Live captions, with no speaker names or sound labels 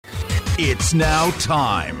It's now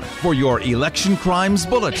time for your Election Crimes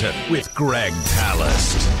Bulletin with Greg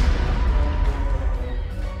Palast.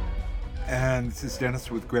 And this is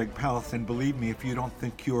Dennis with Greg Palast, and believe me, if you don't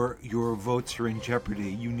think your votes are in jeopardy,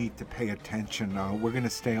 you need to pay attention. We're going to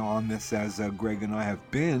stay on this as Greg and I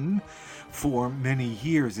have been for many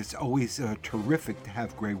years. It's always terrific to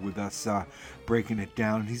have Greg with us breaking it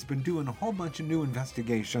down. He's been doing a whole bunch of new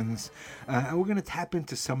investigations, and we're going to tap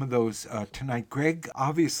into some of those tonight. Greg,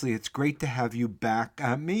 obviously, it's great to have you back.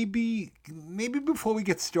 Maybe before we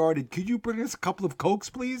get started, could you bring us a couple of Cokes,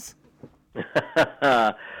 please?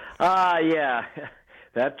 Yeah,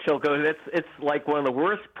 that Choco, it's like one of the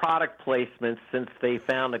worst product placements since they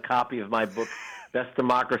found a copy of my book, Best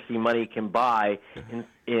Democracy Money Can Buy,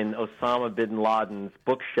 in Osama bin Laden's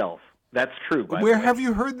bookshelf. That's true. Where have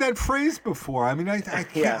you heard that phrase before? I mean, I can't.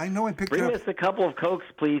 Yeah. I know I picked it up. Bring us a couple of Cokes,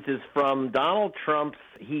 please, is from Donald Trump's.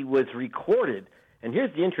 He was recorded, and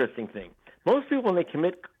here's the interesting thing. Most people, when they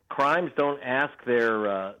commit crimes, don't ask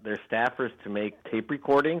their staffers to make tape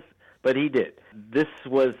recordings. But he did. This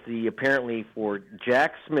was apparently for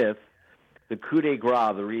Jack Smith, the coup de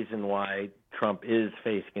grace, the reason why Trump is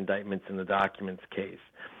facing indictments in the documents case,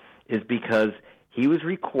 is because he was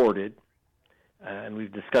recorded, and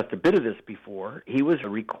we've discussed a bit of this before, he was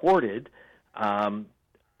recorded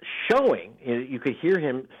showing, you could hear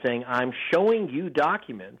him saying, I'm showing you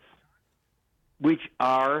documents which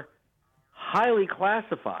are highly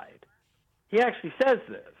classified. He actually says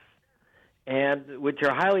this. And which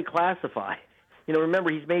are highly classified. You know, remember,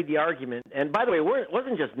 he's made the argument. And by the way, it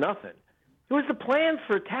wasn't just nothing. It was the plans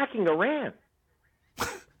for attacking Iran.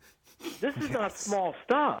 This is not small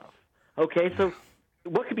stuff. Okay, so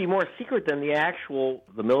what could be more secret than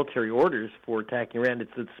the military orders for attacking Iran?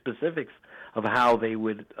 It's the specifics of how they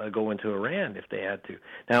would go into Iran if they had to.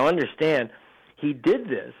 Now, understand, he did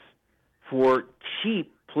this for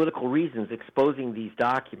cheap political reasons, exposing these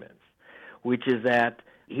documents, which is that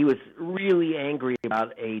he was really angry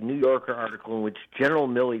about a New Yorker article in which General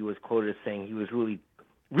Milley was quoted as saying he was really,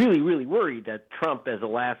 really, really worried that Trump, as a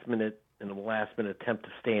last minute attempt to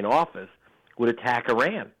stay in office, would attack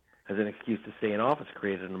Iran as an excuse to stay in office,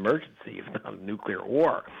 create an emergency, if not a nuclear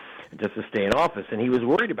war, just to stay in office. And he was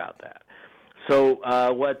worried about that. So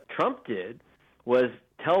what Trump did was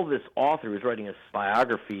tell this author who was writing a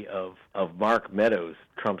biography of Mark Meadows,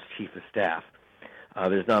 Trump's chief of staff.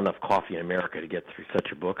 There's not enough coffee in America to get through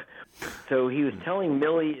such a book. So he was telling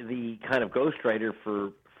Milley, the kind of ghostwriter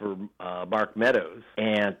for Mark Meadows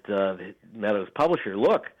and Meadows' publisher,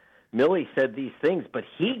 look, Milley said these things, but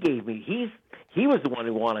he was the one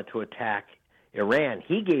who wanted to attack Iran.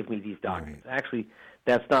 He gave me these documents. Right. Actually,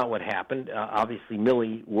 that's not what happened. Obviously,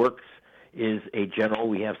 Milley is a general.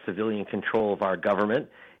 We have civilian control of our government,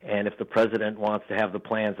 and if the president wants to have the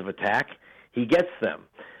plans of attack, he gets them.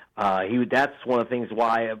 That's one of the things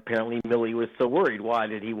why apparently Milley was so worried. Why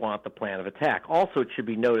did he want the plan of attack? Also, it should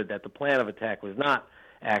be noted that the plan of attack was not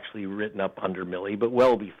actually written up under Milley, but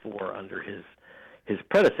well before under his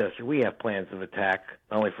predecessor. We have plans of attack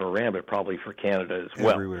not only for Iran but probably for Canada as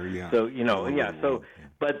well. Everywhere, yeah. So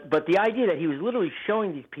but the idea that he was literally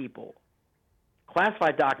showing these people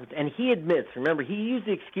classified documents, and he admits. Remember, he used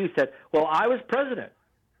the excuse that, well, I was president,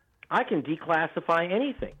 I can declassify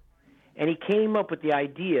anything. And he came up with the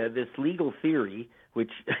idea, this legal theory,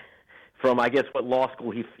 which from, I guess, what law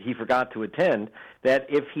school he forgot to attend, that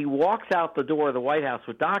if he walks out the door of the White House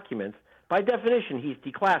with documents, by definition, he's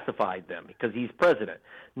declassified them because he's president.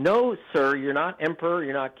 No, sir, you're not emperor,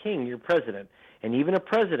 you're not king, you're president. And even a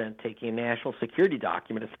president taking a national security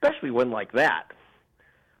document, especially one like that,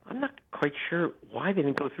 I'm not quite sure why they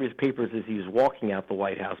didn't go through his papers as he was walking out the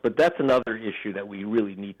White House. But that's another issue that we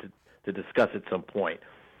really need to discuss at some point.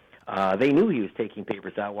 They knew he was taking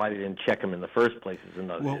papers out. Why they didn't check him in the first place is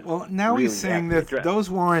another. Well, now really he's saying that those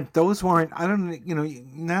weren't. I don't.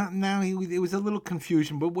 Now it was a little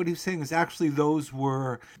confusion. But what he's saying is actually those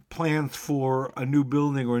were plans for a new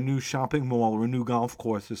building or a new shopping mall or a new golf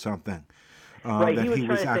course or something. Right. He was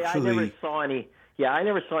trying to say, I never saw any. Yeah, I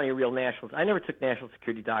never saw any real national. I never took national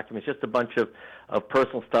security documents. Just a bunch of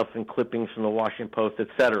personal stuff and clippings from the Washington Post, et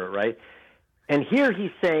cetera. Right. And here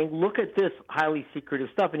he's saying, look at this highly secretive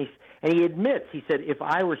stuff, and he admits, he said, if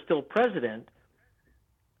I were still president,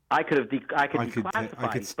 I could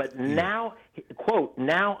declassify it, but now, quote,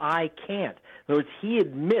 now I can't. In other words, he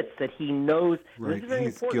admits that he knows. Right, this is very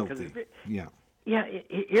he's important guilty. Yeah. Yeah,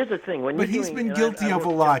 here's the thing. But he's been guilty of a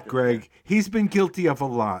lot, Greg. He's been guilty of a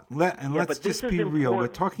lot. Let's just be real. We're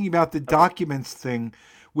talking about the documents thing,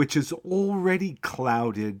 which is already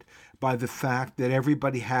clouded by the fact that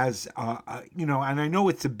everybody has, and I know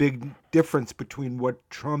it's a big difference between what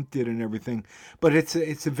Trump did and everything, but it's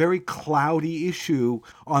a very cloudy issue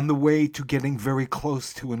on the way to getting very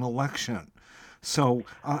close to an election. So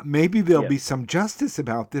maybe there'll be some justice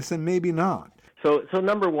about this, and maybe not. So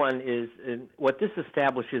number one is what this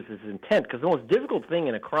establishes is intent, because the most difficult thing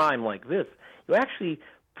in a crime like this, you actually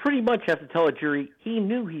pretty much have to tell a jury he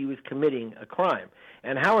knew he was committing a crime.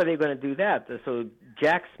 And how are they going to do that? So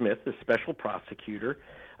Jack Smith, the special prosecutor,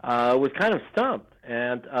 was kind of stumped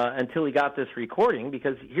and until he got this recording,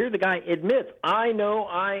 because here the guy admits, I know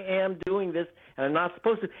I am doing this and I'm not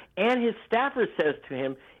supposed to. And his staffer says to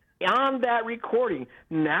him on that recording,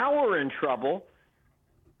 now we're in trouble.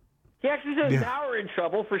 He actually says, now we're in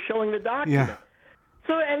trouble for showing the document. Yeah.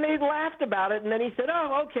 So, and they laughed about it, and then he said,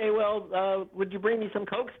 oh, okay, well, would you bring me some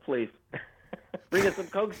Cokes, please? Bring us some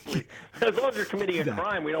Cokes, please. As long as you're committing a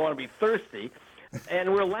crime, we don't want to be thirsty.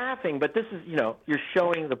 And we're laughing, but this is, you're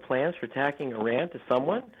showing the plans for attacking Iran to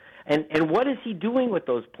someone. And what is he doing with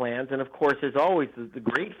those plans? And, of course, there's always the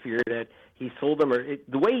great fear that he sold them, or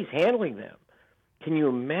the way he's handling them. Can you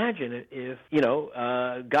imagine if,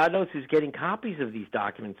 God knows who's getting copies of these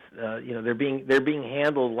documents? They're being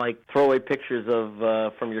handled like throwaway pictures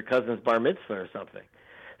of from your cousin's bar mitzvah or something.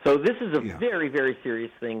 So this is a very, very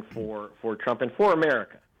serious thing for Trump and for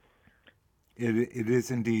America. It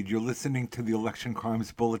is indeed. You're listening to the Election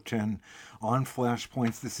Crimes Bulletin on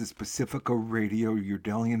Flashpoints. This is Pacifica Radio, your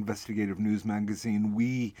daily investigative news magazine.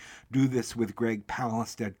 We do this with Greg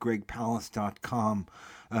Palast at gregpalast.com,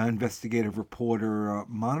 investigative reporter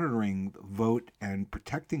monitoring the vote and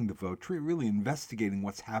protecting the vote, really investigating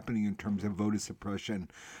what's happening in terms of voter suppression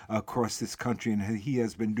across this country, and he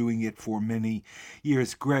has been doing it for many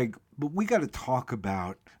years. Greg, but we got to talk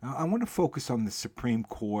about, I want to focus on the Supreme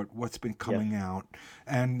Court, what's been coming out,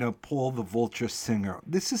 and Paul the Vulture Singer.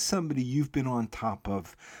 This is somebody you've been on top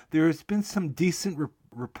of. There has been some decent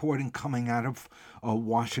reporting coming out of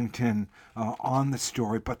Washington on the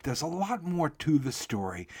story, but there's a lot more to the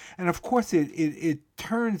story. And of course, it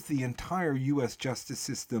turns the entire U.S. justice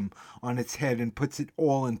system on its head and puts it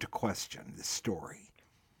all into question, this story.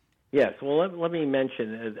 Yes, well, let me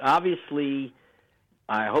mention, obviously,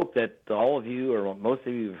 I hope that all of you, or most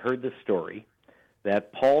of you, have heard this story,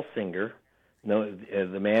 that Paul Singer,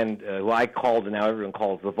 the man who I called and now everyone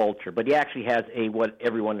calls the Vulture, but he actually has what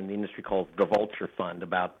everyone in the industry calls the Vulture Fund,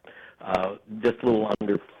 about just a little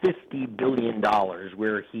under $50 billion,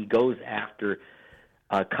 where he goes after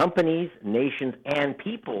companies, nations, and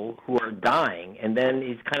people who are dying, and then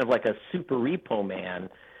he's kind of like a super repo man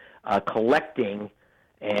collecting.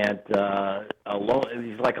 And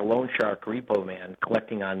he's like a loan shark repo man,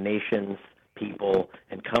 collecting on nations, people,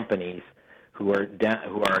 and companies who are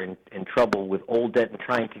in trouble with old debt and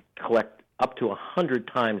trying to collect up to 100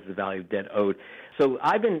 times the value of debt owed. So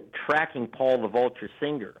I've been tracking Paul the Vulture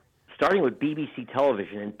Singer, starting with BBC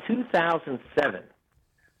television in 2007.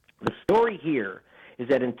 The story here is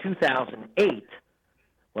that in 2008,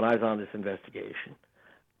 when I was on this investigation,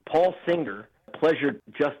 Paul Singer pleasured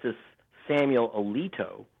Justice Samuel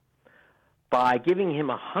Alito by giving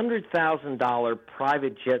him a $100,000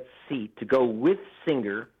 private jet seat to go with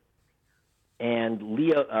Singer and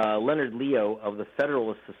Leonard Leo of the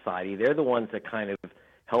Federalist Society. They're the ones that kind of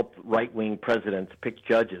help right-wing presidents pick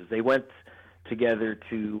judges. They went together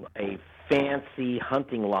to a fancy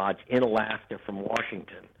hunting lodge in Alaska from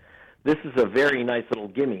Washington. This is a very nice little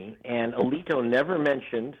gimme, and Alito never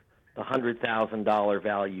mentioned the $100,000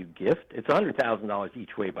 value gift. It's $100,000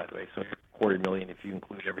 each way, by the way, so $250,000 if you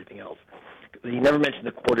include everything else. He never mentioned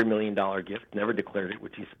the $250,000 gift, never declared it,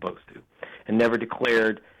 which he's supposed to, and never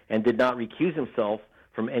declared and did not recuse himself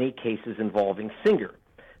from any cases involving Singer.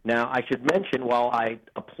 Now, I should mention, while I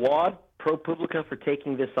applaud ProPublica for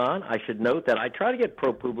taking this on, I should note that I tried to get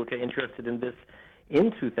ProPublica interested in this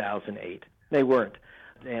in 2008. They weren't,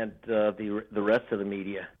 and the rest of the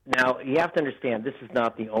media. Now, you have to understand, this is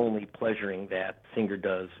not the only pleasuring that Singer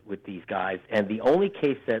does with these guys, and the only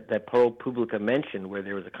case that ProPublica mentioned where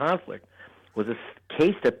there was a conflict was a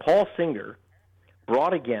case that Paul Singer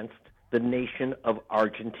brought against the nation of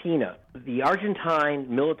Argentina. The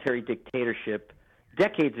Argentine military dictatorship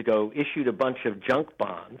decades ago issued a bunch of junk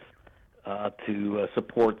bonds to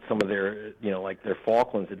support some of their, like their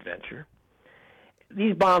Falklands adventure.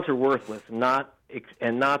 These bonds are worthless and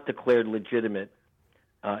not declared legitimate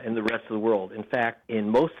in the rest of the world. In fact, in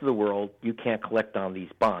most of the world, you can't collect on these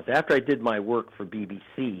bonds. After I did my work for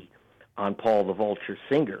BBC on Paul the Vulture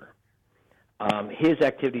Singer, his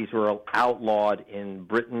activities were outlawed in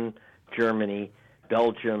Britain, Germany,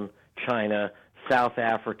 Belgium, China, South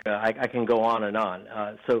Africa. I can go on and on.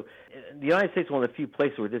 So the United States is one of the few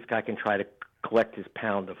places where this guy can try to collect his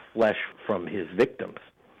pound of flesh from his victims.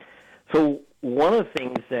 So one of the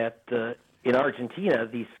things that in Argentina,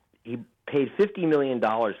 he paid $50 million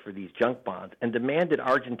for these junk bonds and demanded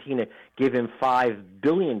Argentina give him $5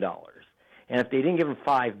 billion. And if they didn't give him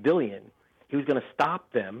 $5 billion, he was going to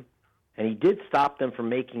stop them, and he did stop them from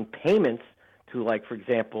making payments to, like, for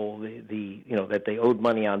example, that they owed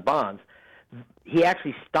money on bonds. He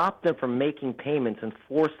actually stopped them from making payments and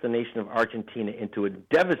forced the nation of Argentina into a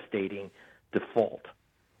devastating default.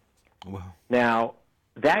 Wow. Now,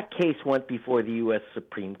 that case went before the U.S.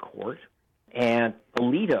 Supreme Court, and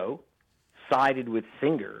Alito sided with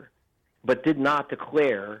Singer, but did not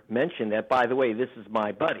mention that, by the way, this is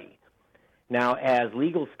my buddy. Now, as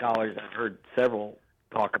legal scholars, I've heard several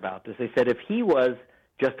talk about this. They said if he was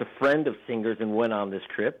just a friend of Singer's and went on this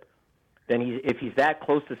trip, then if he's that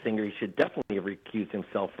close to Singer, he should definitely have recused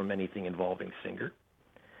himself from anything involving Singer.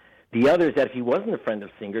 The other is that if he wasn't a friend of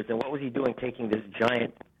Singer's, then what was he doing taking this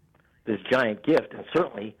giant gift? And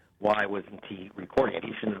certainly, why wasn't he recording it?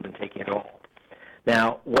 He shouldn't have been taking it at all.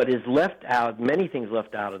 Now, what is left out, many things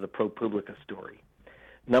left out of the ProPublica story.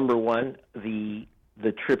 Number one, the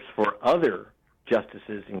trips for other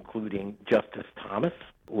justices, including Justice Thomas,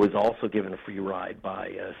 was also given a free ride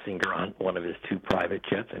by Singer on one of his two private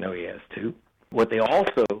jets. I know he has two. What they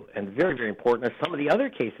also, and very, very important, are some of the other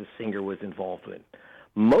cases Singer was involved in.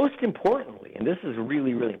 Most importantly, and this is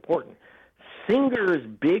really, really important, Singer's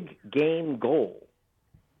big game goal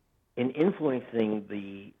in influencing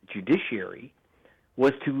the judiciary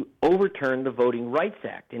was to overturn the Voting Rights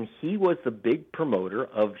Act, and he was the big promoter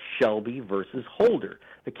of Shelby versus Holder,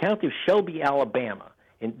 the county of Shelby, Alabama.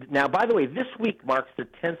 And now, by the way, this week marks the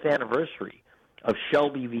 10th anniversary of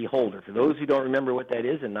Shelby v. Holder. For those who don't remember what that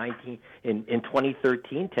is, in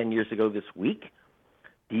 2013, 10 years ago this week,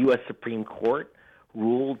 the U.S. Supreme Court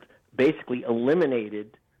ruled, basically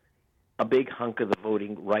eliminated a big hunk of the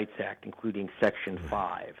Voting Rights Act, including Section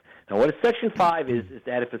 5. Now, what Section 5 is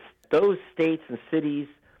that if it's those states and cities,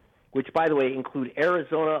 which, by the way, include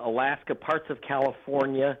Arizona, Alaska, parts of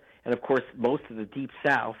California, and, of course, most of the Deep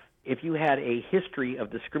South, if you had a history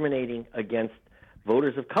of discriminating against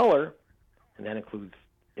voters of color, and that includes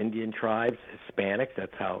Indian tribes, Hispanics,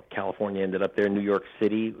 that's how California ended up there, New York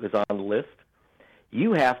City was on the list,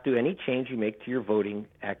 you have to, any change you make to your voting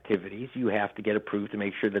activities, you have to get approved to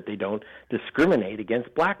make sure that they don't discriminate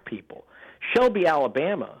against black people. Shelby,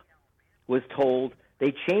 Alabama was told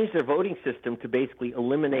they changed their voting system to basically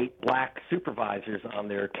eliminate black supervisors on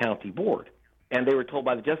their county board. And they were told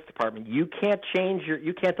by the Justice Department, you can't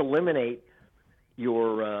eliminate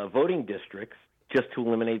your voting districts just to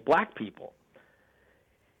eliminate black people.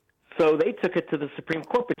 So they took it to the Supreme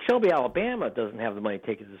Court, but Shelby, Alabama doesn't have the money to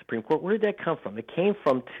take it to the Supreme Court. Where did that come from? It came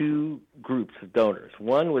from two groups of donors.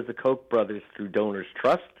 One was the Koch brothers through Donors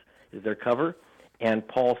Trust, is their cover, and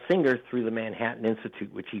Paul Singer through the Manhattan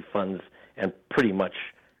Institute, which he funds and pretty much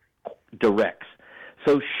directs.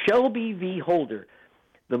 So Shelby v. Holder,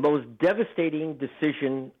 the most devastating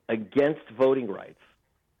decision against voting rights,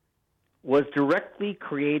 was directly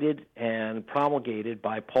created and promulgated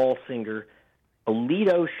by Paul Singer.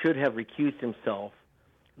 Alito should have recused himself.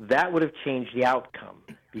 That would have changed the outcome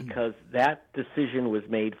because that decision was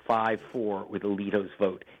made 5-4 with Alito's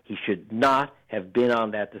vote. He should not have been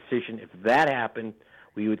on that decision. If that happened,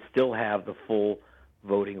 we would still have the full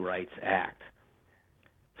Voting Rights Act.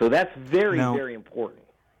 So that's very, very important.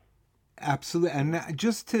 Absolutely. And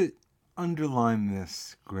just to underline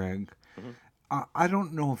this, Greg, I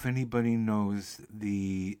don't know if anybody knows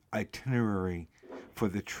the itinerary for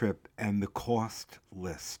the trip and the cost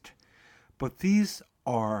list. But these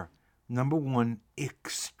are, number one,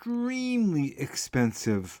 extremely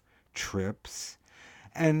expensive trips.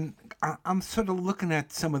 And I'm sort of looking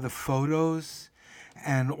at some of the photos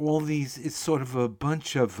and all these, it's sort of a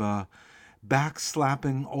bunch of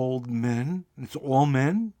backslapping old men. It's all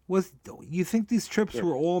men? You think these trips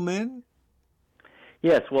were all men?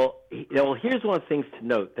 Yes, well, here's one of the things to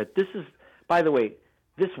note, that this is, by the way,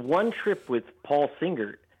 this one trip with Paul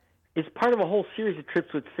Singer is part of a whole series of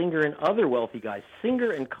trips with Singer and other wealthy guys. Singer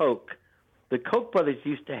and Koch, the Koch brothers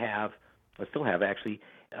used to have, or still have actually,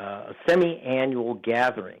 a semi-annual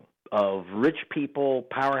gathering of rich people,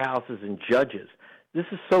 powerhouses, and judges. This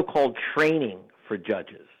is so-called training for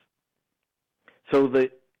judges. So the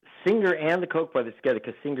Singer and the Koch brothers together,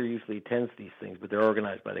 because Singer usually attends these things, but they're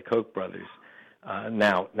organized by the Koch brothers.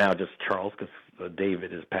 Now just Charles, because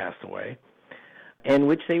David has passed away, in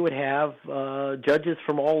which they would have judges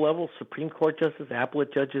from all levels, Supreme Court justices,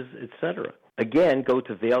 appellate judges, etc. Again, go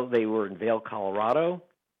to Vail. They were in Vail, Colorado.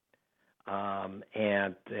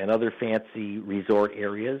 and other fancy resort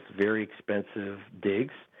areas, very expensive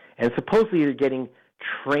digs. And supposedly they're getting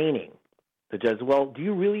training. The judges, well, do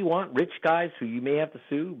you really want rich guys who you may have to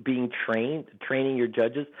sue being training your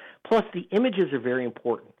judges? Plus, the images are very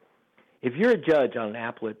important. If you're a judge on an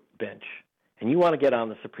appellate bench and you want to get on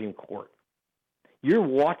the Supreme Court, you're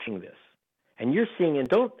watching this, and you're seeing, and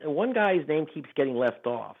one guy's name keeps getting left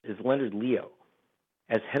off, is Leonard Leo,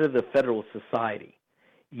 as head of the Federalist Society.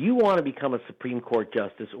 You want to become a Supreme Court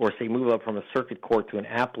justice or, say, move up from a circuit court to an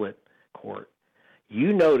appellate court,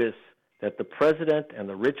 you notice that the president and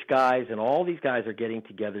the rich guys and all these guys are getting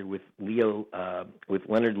together with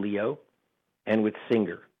Leonard Leo and with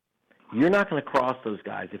Singer. You're not going to cross those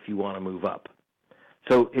guys if you want to move up.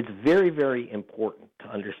 So it's very, very important to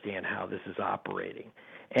understand how this is operating.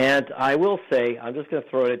 And I will say, I'm just going to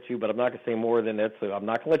throw it at you, but I'm not going to say more than that, so I'm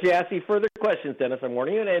not going to let you ask me further questions, Dennis. I'm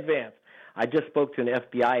warning you in advance. I just spoke to an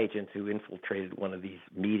FBI agent who infiltrated one of these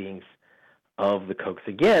meetings of the Kochs.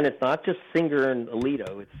 Again, it's not just Singer and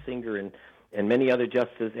Alito. It's Singer and many other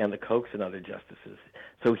justices and the Kochs and other justices.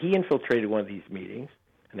 So he infiltrated one of these meetings,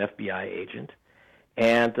 an FBI agent,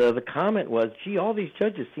 and the comment was, gee, all these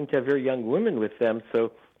judges seem to have very young women with them.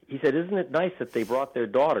 So he said, isn't it nice that they brought their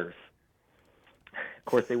daughters? Of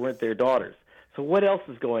course, they weren't their daughters. So what else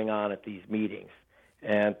is going on at these meetings?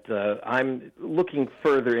 And I'm looking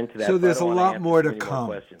further into that. So there's a lot more to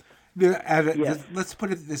come. Yes. Let's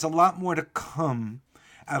put it, there's a lot more to come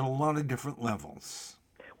at a lot of different levels.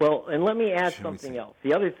 Well, and let me add something else.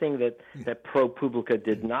 The other thing that ProPublica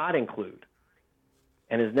did not include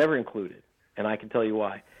and has never included, and I can tell you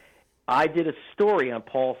why. I did a story on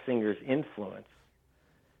Paul Singer's influence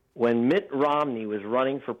when Mitt Romney was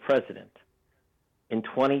running for president in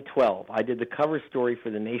 2012. I did the cover story for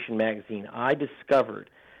The Nation magazine. I discovered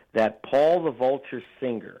that Paul the Vulture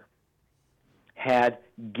Singer had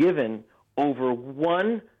given over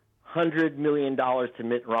 $100 million to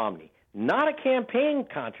Mitt Romney. Not a campaign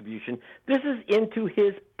contribution. This is into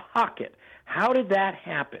his pocket. How did that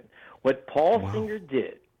happen? What Paul Singer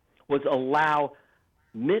did was allow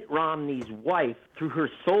Mitt Romney's wife, through her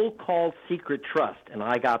so-called secret trust, and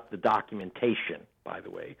I got the documentation, by the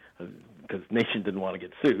way, because Nation didn't want to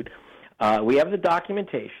get sued. We have the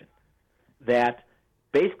documentation that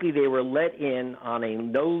basically they were let in on a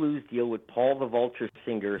no-lose deal with Paul the Vulture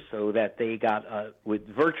Singer so that they got, with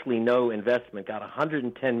virtually no investment, got a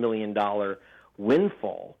 $110 million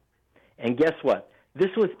windfall. And guess what? This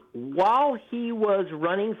was while he was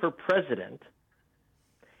running for president.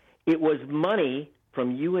 It was money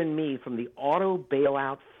from you and me from the auto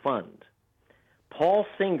bailout fund. Paul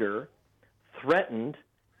Singer threatened,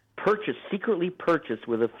 secretly purchased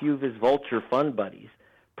with a few of his Vulture fund buddies,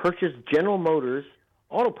 purchased General Motors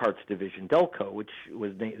Auto Parts Division, Delco, which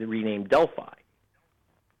was renamed Delphi.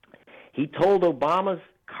 He told Obama's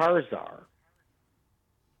car czar,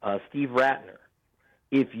 Steve Ratner,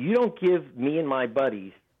 if you don't give me and my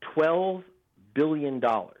buddies $12 billion,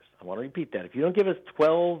 I want to repeat that, if you don't give us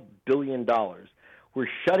 $12 billion, we're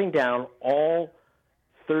shutting down all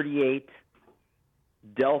 38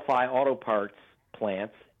 Delphi Auto Parts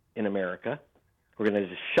plants in America. We're going to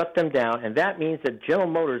just shut them down, and that means that General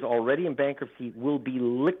Motors, already in bankruptcy, will be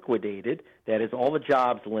liquidated. That is, all the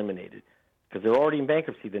jobs eliminated. Because they're already in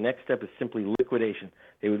bankruptcy, the next step is simply liquidation.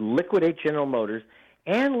 They would liquidate General Motors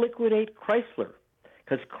and liquidate Chrysler,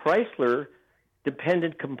 because Chrysler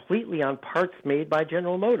depended completely on parts made by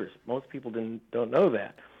General Motors. Most people don't know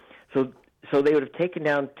that. So they would have taken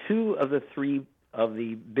down two of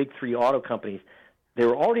the big three auto companies. They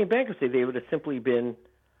were already in bankruptcy. They would have simply been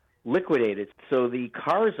liquidated. So the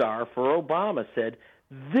car czar for Obama said,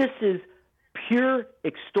 this is pure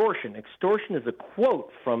extortion. Extortion is a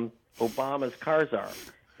quote from Obama's car czar.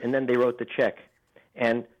 And then they wrote the check.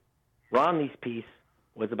 And Romney's piece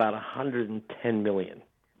was about $110 million.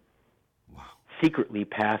 Wow. Secretly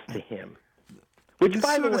passed to him. Which,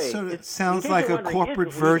 by the way, it sounds like a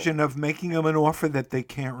corporate version of making them an offer that they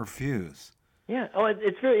can't refuse. Yeah. Oh,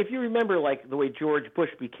 it's very. If you remember, like the way George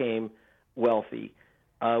Bush became wealthy,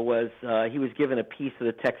 he was given a piece of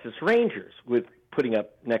the Texas Rangers with putting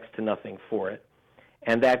up next to nothing for it,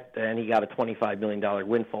 and he got a $25 million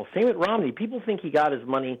windfall. Same with Romney. People think he got his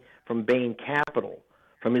money from Bain Capital,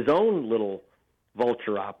 from his own little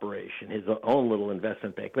Vulture operation, his own little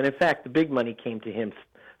investment bank. But in fact, the big money came to him,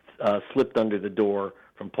 slipped under the door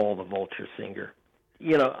from Paul the Vulture Singer.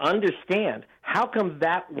 Understand, how come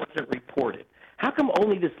that wasn't reported? How come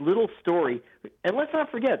only this little story, and let's not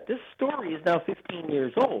forget, this story is now 15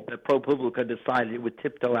 years old, that ProPublica decided it would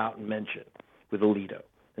tiptoe out and mention with Alito.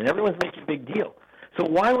 And everyone's making a big deal. So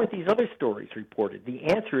why weren't these other stories reported? The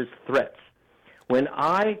answer is threats. When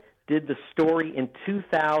I did the story in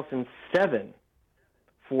 2007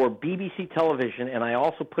 for BBC television, and I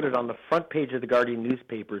also put it on the front page of the Guardian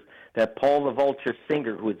newspapers, that Paul the Vulture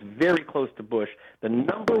Singer, who is very close to Bush, the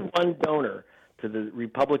number one donor to the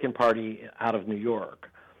Republican Party out of New York,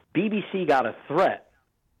 BBC got a threat.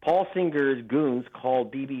 Paul Singer's goons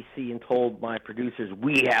called BBC and told my producers,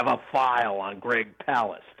 we have a file on Greg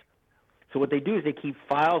Palast. So what they do is they keep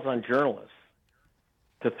files on journalists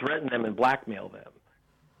to threaten them and blackmail them.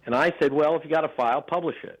 And I said, well, if you got a file,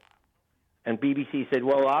 publish it. And BBC said,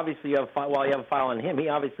 well, obviously you have a file. Well, you have a file on him. He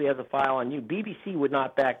obviously has a file on you. BBC would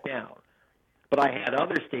not back down. But I had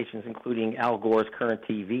other stations, including Al Gore's Current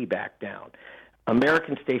TV, back down.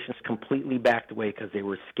 American stations completely backed away because they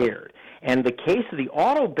were scared. And the case of the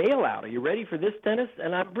auto bailout, are you ready for this, Dennis?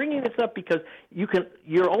 And I'm bringing this up because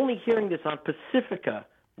you're only hearing this on Pacifica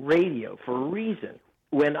Radio for a reason.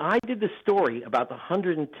 When I did the story about the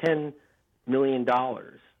 $110 million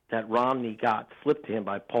that Romney got flipped to him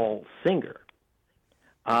by Paul Singer,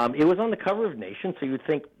 it was on the cover of Nation, so you would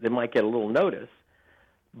think they might get a little notice.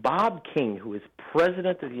 Bob King, who is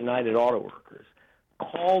president of the United Auto Workers,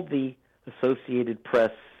 called the Associated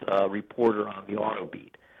Press reporter on the auto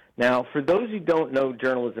beat. Now, for those who don't know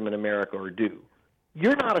journalism in America or do,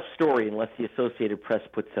 you're not a story unless the Associated Press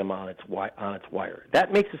puts them on its wire.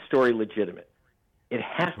 That makes a story legitimate. It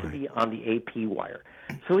has to be on the AP wire.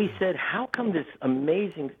 So he said, how come this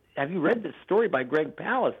amazing, have you read this story by Greg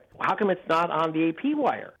Palast? How come it's not on the AP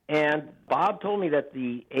wire? And Bob told me that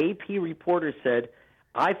the AP reporter said,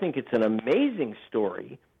 I think it's an amazing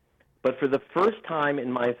story, but for the first time in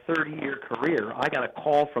my 30-year career, I got a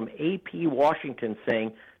call from AP Washington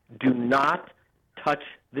saying, do not touch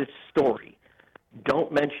this story.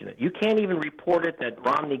 Don't mention it. You can't even report it that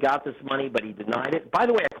Romney got this money, but he denied it. By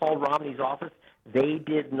the way, I called Romney's office. They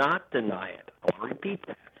did not deny it. I'll repeat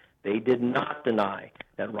that. They did not deny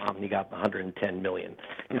that Romney got the $110 million.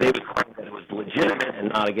 They would claim that it was legitimate and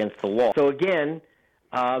not against the law. So again,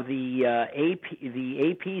 the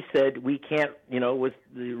AP said we can't. Was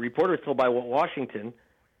the reporter was told by Washington,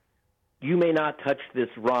 you may not touch this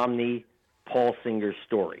Romney Paul Singer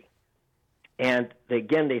story. And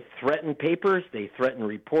they threaten papers, they threaten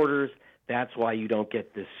reporters. That's why you don't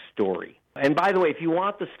get this story. And by the way, if you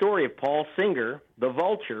want the story of Paul Singer, the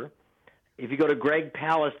Vulture, if you go to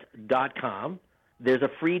gregpalast.com, there's a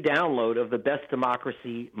free download of The Best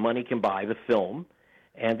Democracy Money Can Buy, the film,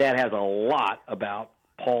 and that has a lot about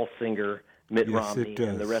Paul Singer, Mitt Romney,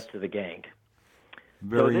 and the rest of the gang.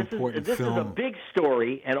 Very important film. This is a big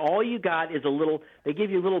story, and all you got is they give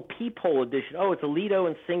you a little peephole edition. Oh, it's Alito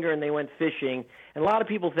and Singer, and they went fishing. And a lot of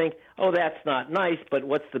people think, oh, that's not nice, but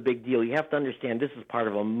what's the big deal? You have to understand this is part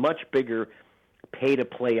of a much bigger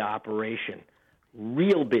pay-to-play operation.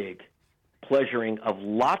 Real big pleasuring of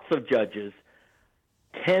lots of judges,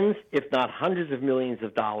 tens, if not hundreds of millions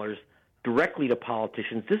of dollars directly to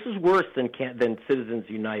politicians. This is worse than Citizens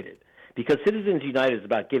United. Because Citizens United is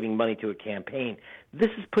about giving money to a campaign. This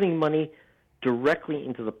is putting money directly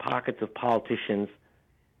into the pockets of politicians,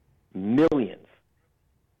 millions.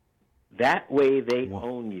 That way they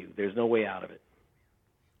own you. There's no way out of it.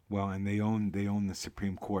 Well, and they own the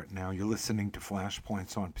Supreme Court now. You're listening to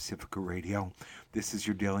Flashpoints on Pacifica Radio. This is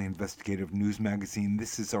your daily investigative news magazine.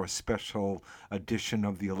 This is our special edition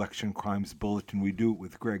of the Election Crimes Bulletin. We do it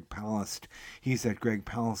with Greg Palast. He's at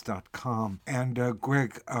gregpalast.com. And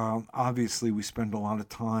Greg, obviously we spend a lot of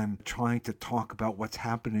time trying to talk about what's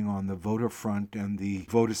happening on the voter front and the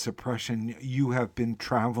voter suppression. You have been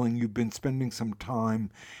traveling. You've been spending some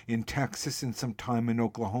time in Texas and some time in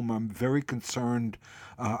Oklahoma. I'm very concerned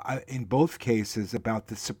in both cases about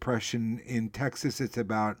the suppression. In Texas, it's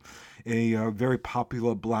about a very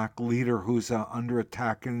popular black leader who's under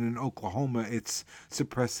attack, and in Oklahoma, it's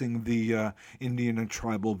suppressing the Indian and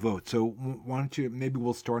tribal vote. So why don't you, maybe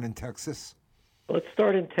we'll start in Texas? Let's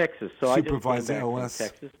start in Texas. So Supervisor Ellis.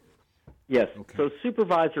 Texas. Yes. Okay. So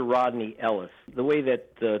Supervisor Rodney Ellis, the way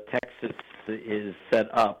that Texas is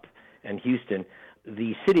set up, and Houston,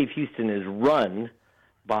 the city of Houston is run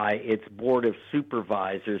by its Board of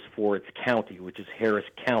Supervisors for its county, which is Harris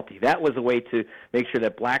County. That was a way to make sure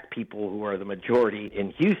that black people, who are the majority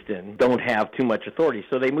in Houston, don't have too much authority.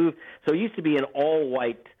 So they moved. So it used to be an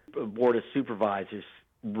all-white Board of Supervisors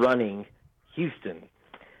running Houston.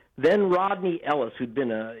 Then Rodney Ellis, who'd been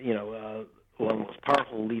one of the most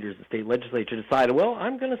powerful leaders of the state legislature, decided, well,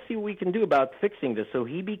 I'm going to see what we can do about fixing this. So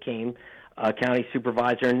he became a county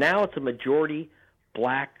supervisor, and now it's a majority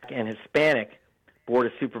black and Hispanic Board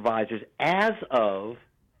of Supervisors as of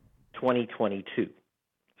 2022.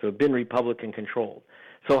 So it's been Republican-controlled.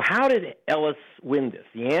 So how did Ellis win this?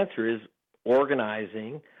 The answer is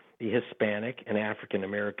organizing the Hispanic and African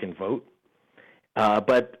American vote.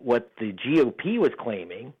 But what the GOP was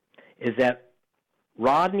claiming is that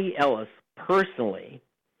Rodney Ellis personally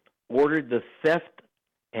ordered the theft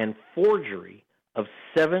and forgery of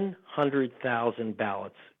 700,000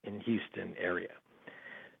 ballots in Houston area.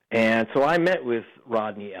 And so I met with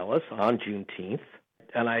Rodney Ellis on Juneteenth,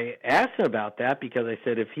 and I asked him about that because I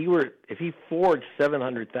said if he forged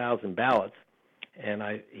 700,000 ballots, and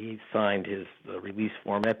he signed his release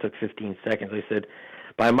form, that took 15 seconds. I said,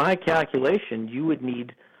 by my calculation, you would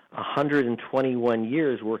need 121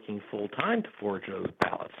 years working full time to forge those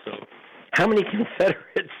ballots. So how many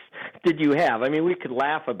Confederates did you have? I mean, we could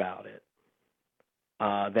laugh about it,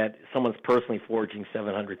 that someone's personally forging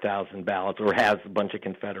 700,000 ballots or has a bunch of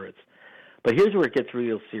Confederates. But here's where it gets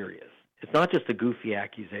real serious. It's not just a goofy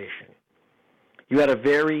accusation. You had a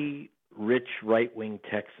very rich right-wing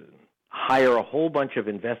Texan hire a whole bunch of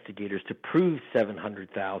investigators to prove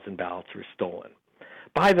 700,000 ballots were stolen.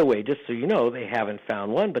 By the way, just so you know, they haven't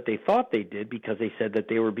found one, but they thought they did because they said that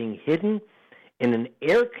they were being hidden in an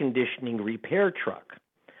air conditioning repair truck.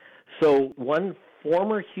 So one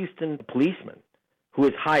former Houston policeman who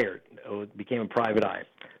was hired, became a private eye.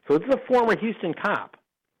 So this is a former Houston cop.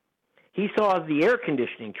 He saw the air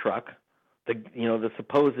conditioning truck, the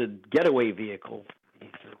supposed getaway vehicle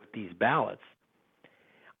with these ballots.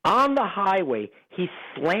 On the highway, he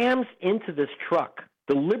slams into this truck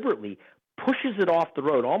deliberately, pushes it off the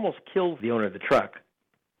road, almost kills the owner of the truck,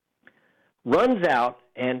 runs out,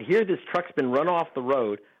 and here this truck's been run off the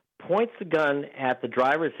road, points the gun at the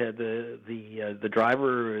driver's head. The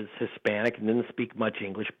driver is Hispanic and didn't speak much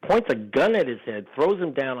English, points a gun at his head, throws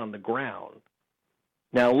him down on the ground.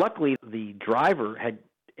 Now, luckily, the driver had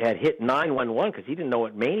hit 911 because he didn't know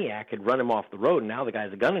what maniac had run him off the road, and now the guy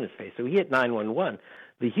has a gun in his face, so he hit 911.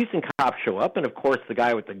 The Houston cops show up, and of course the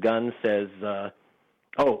guy with the gun says,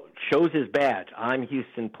 shows his badge. I'm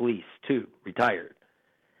Houston Police, too, retired.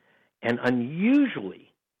 And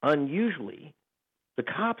unusually, the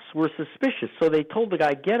cops were suspicious, so they told the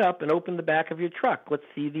guy, get up and open the back of your truck. Let's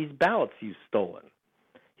see these ballots you've stolen.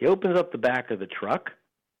 He opens up the back of the truck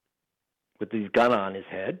with his gun at his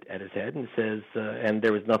head, and says, and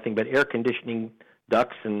there was nothing but air conditioning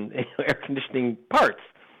ducts and air conditioning parts.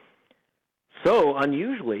 So,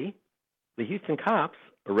 unusually, the Houston cops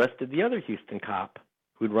arrested the other Houston cop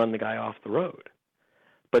who'd run the guy off the road.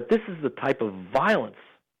 But this is the type of violence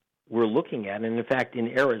we're looking at. And, in fact, in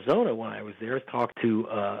Arizona, when I was there, I talked to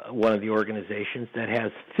one of the organizations that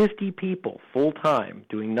has 50 people full-time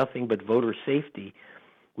doing nothing but voter safety.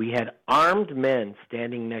 We had armed men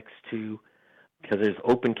standing next to, because there's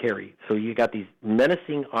open carry, so you got these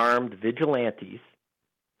menacing armed vigilantes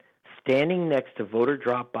standing next to voter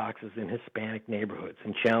drop boxes in Hispanic neighborhoods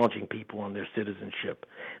and challenging people on their citizenship.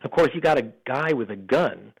 Of course, you got a guy with a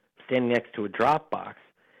gun standing next to a drop box.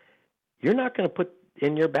 You're not going to put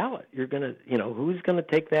in your ballot. You're going to, who's going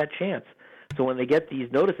to take that chance? So when they get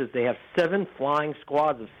these notices, they have 7 flying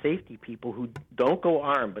squads of safety people who don't go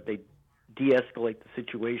armed, but they de-escalate the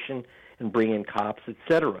situation and bring in cops,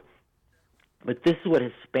 etc. But this is what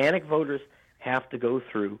Hispanic voters have to go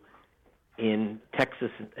through in Texas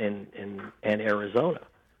and Arizona.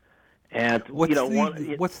 And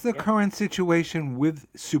what's the current situation with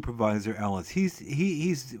Supervisor Ellis?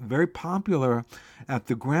 He's very popular at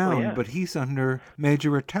the ground, but he's under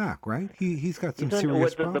major attack, right? He's got some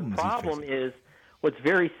serious problems. The problem is, what's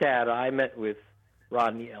very sad. I met with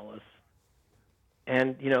Rodney Ellis,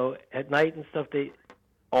 and at night and stuff,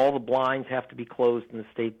 all the blinds have to be closed in the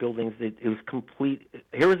state buildings. It was complete.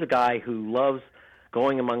 Here was a guy who loves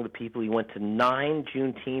going among the people. He went to 9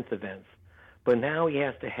 Juneteenth events, but now he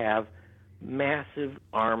has to have massive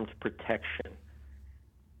armed protection.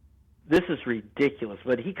 This is ridiculous,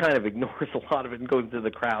 but he kind of ignores a lot of it and goes into the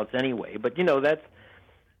crowds anyway. But, that's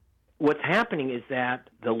what's happening is that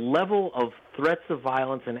the level of threats of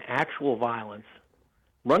violence and actual violence,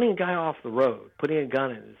 running a guy off the road, putting a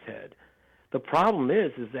gun in his head, the problem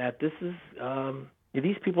is that this is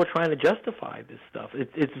these people are trying to justify this stuff.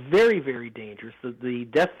 It's very, very dangerous. The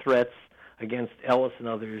death threats against Ellis and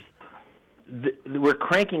others, we're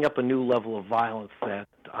cranking up a new level of violence that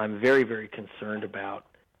I'm very, very concerned about.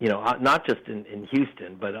 Not just in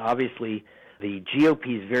Houston, but obviously the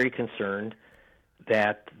GOP is very concerned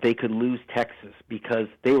that they could lose Texas because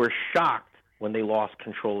they were shocked when they lost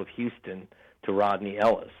control of Houston to Rodney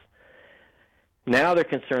Ellis. Now they're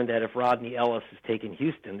concerned that if Rodney Ellis has taken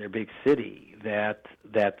Houston, their big city, that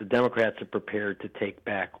the Democrats are prepared to take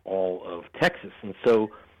back all of Texas. And so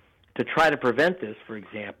to try to prevent this, for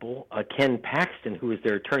example, Ken Paxton, who is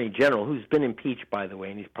their attorney general, who's been impeached, by the way,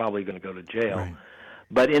 and he's probably going to go to jail, right.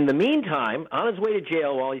 But in the meantime, on his way to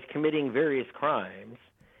jail while he's committing various crimes,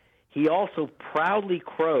 he also proudly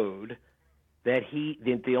crowed that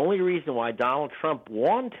the only reason why Donald Trump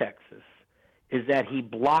won Texas is that he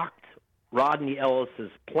blocked Rodney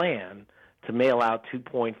Ellis's plan to mail out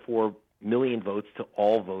 2.4 million votes to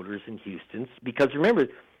all voters in Houston. Because remember,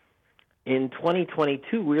 in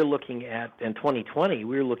 2022 we were looking at, and 2020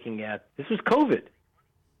 we were looking at, this was COVID,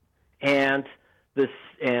 and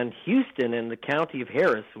Houston and the county of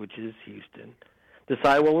Harris, which is Houston,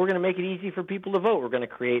 decided, well, we're going to make it easy for people to vote. We're going to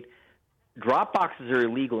create drop boxes are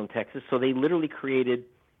illegal in Texas, so they literally created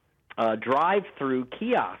drive-through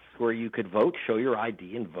kiosks where you could vote, show your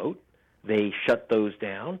ID, and vote. They shut those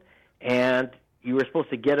down, and you were supposed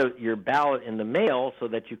to get your ballot in the mail so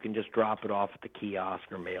that you can just drop it off at the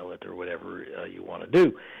kiosk or mail it or whatever you want to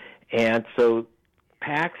do. And so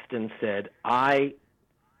Paxton said, I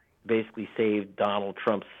basically saved Donald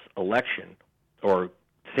Trump's election, or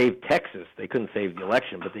saved Texas. They couldn't save the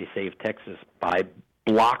election, but they saved Texas by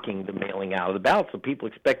blocking the mailing out of the ballots. So people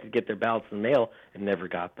expected to get their ballots in the mail and never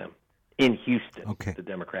got them in Houston, the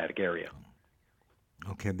Democratic area.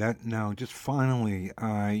 Okay, that now just finally,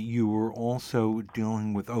 you were also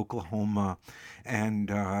dealing with Oklahoma and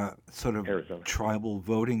sort of Arizona. Tribal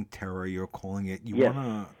voting terror, you're calling it. You Yes.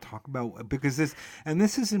 want to talk about, because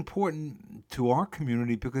this is important to our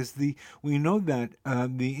community, because we know that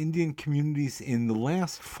the Indian communities in the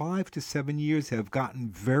last 5 to 7 years have gotten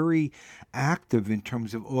very active in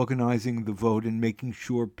terms of organizing the vote and making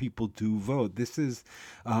sure people do vote. This is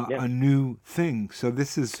a new thing. So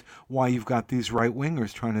this is why you've got these right-wingers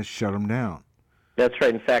trying to shut them down. That's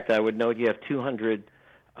right. In fact, I would note you have 200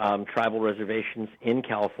 tribal reservations in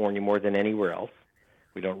California, more than anywhere else.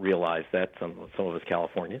 We don't realize that, some of us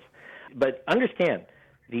Californians. But understand,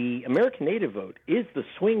 the American Native vote is the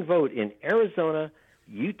swing vote in Arizona,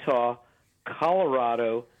 Utah,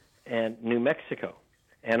 Colorado, and New Mexico,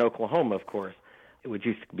 and Oklahoma, of course, which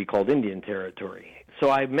used to be called Indian Territory. So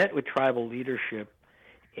I met with tribal leadership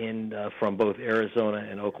from both Arizona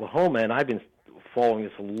and Oklahoma, and I've been following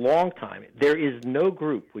this a long time. There is no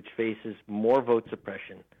group which faces more vote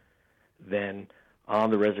suppression than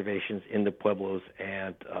on the reservations in the Pueblos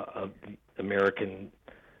and of the American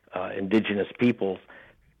indigenous peoples.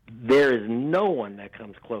 There is no one that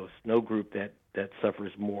comes close, no group that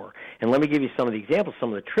suffers more. And let me give you some of the examples, some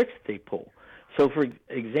of the tricks that they pull. So, for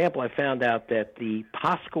example, I found out that the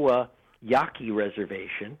Pascua Yaqui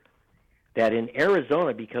Reservation, that in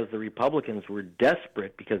Arizona, because the Republicans were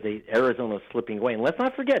desperate because Arizona was slipping away. And let's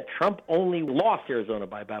not forget, Trump only lost Arizona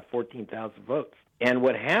by about 14,000 votes. And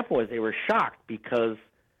what happened was they were shocked because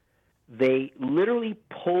they literally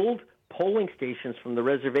pulled polling stations from the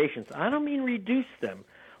reservations. I don't mean reduce them.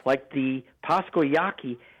 Like the Pascua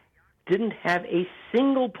Yaqui didn't have a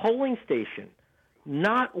single polling station.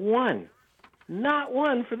 Not one. Not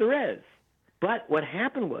one for the res. But what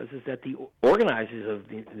happened was that the organizers of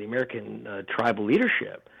the American tribal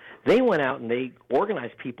leadership, they went out and they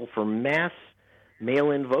organized people for mass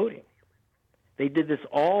mail-in voting. They did this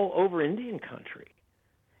all over Indian country,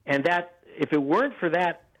 and that if it weren't for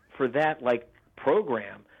that like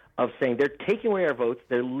program of saying they're taking away our votes,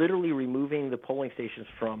 they're literally removing the polling stations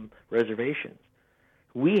from reservations.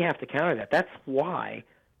 We have to counter that. That's why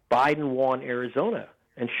Biden won Arizona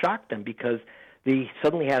and shocked them, because they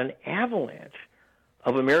suddenly had an avalanche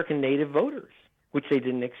of American Native voters, which they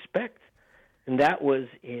didn't expect. And that was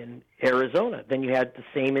in Arizona. Then you had the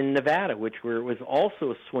same in Nevada, which was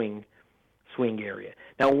also a swing area.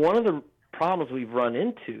 Now, one of the problems we've run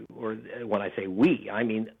into, or when I say we, I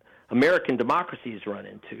mean American democracy has run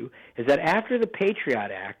into, is that after the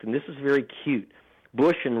Patriot Act, and this is very cute,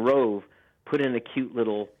 Bush and Rove put in a cute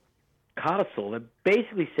little codicil that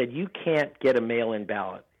basically said you can't get a mail-in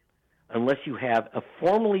ballot unless you have a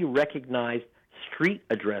formally recognized street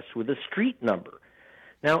address with a street number.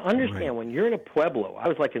 Now, understand, when you're in a Pueblo, I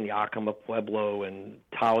was like in the Acoma Pueblo and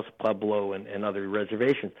Taos Pueblo and other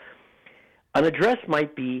reservations, an address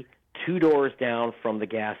might be 2 doors down from the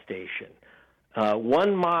gas station,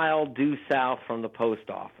 1 mile due south from the post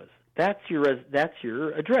office. That's your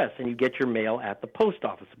address, and you get your mail at the post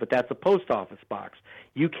office. But that's a post office box.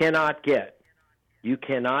 You cannot get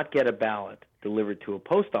a ballot delivered to a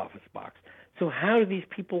post office box. So how do these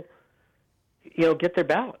people, get their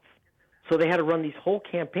ballots? So they had to run these whole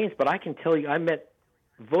campaigns. But I can tell you, I met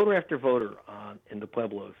voter after voter in the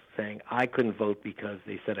Pueblos saying I couldn't vote because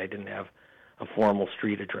they said I didn't have a formal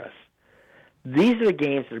street address. These are the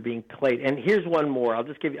games that are being played. And here's one more. I'll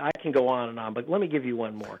just give you, I can go on and on, but let me give you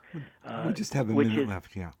one more. We just have a minute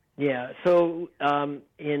left, yeah. Yeah. So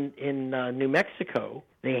in New Mexico,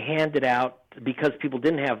 they handed out, because people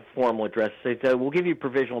didn't have formal addresses, they said, we'll give you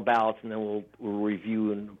provisional ballots, and then we'll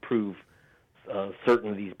review and approve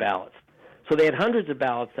certain of these ballots. So they had hundreds of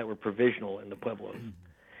ballots that were provisional in the Pueblos.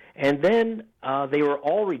 And then they were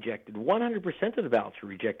all rejected. 100% of the ballots were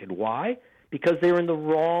rejected. Why? Because they were in the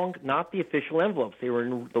wrong, not the official envelopes. They were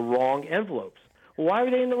in the wrong envelopes. Well, why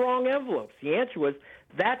were they in the wrong envelopes? The answer was,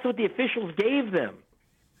 that's what the officials gave them.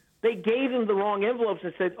 They gave them the wrong envelopes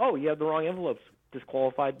and said, oh, you have the wrong envelopes.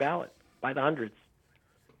 Disqualified ballot by the hundreds.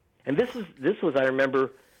 And this was, I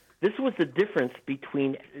remember, this was the difference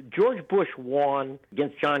between George Bush won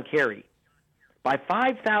against John Kerry by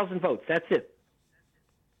 5,000 votes. That's it.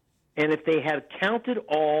 And if they had counted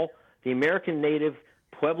all the American native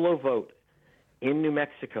Pueblo vote in New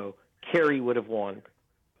Mexico, Kerry would have won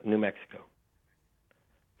New Mexico.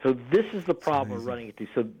 So this is the problem we're running into.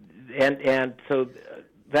 So so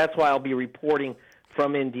that's why I'll be reporting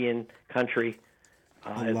from Indian country.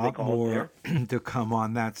 A lot more to come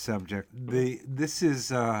on that subject. This is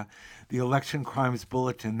the Election Crimes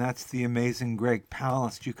Bulletin. That's the amazing Greg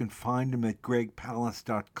Palast. You can find him at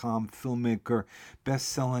gregpalast.com, filmmaker,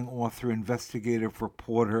 best-selling author, investigative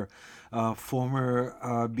reporter, former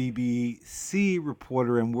BBC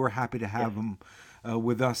reporter, and we're happy to have him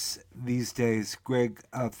with us these days. Greg,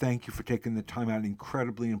 thank you for taking the time out.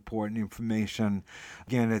 Incredibly important information.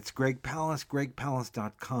 Again, it's Greg Palast,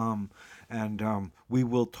 gregpalast.com, and we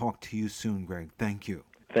will talk to you soon, Greg. Thank you.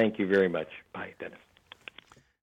 Thank you very much. Bye, Dennis.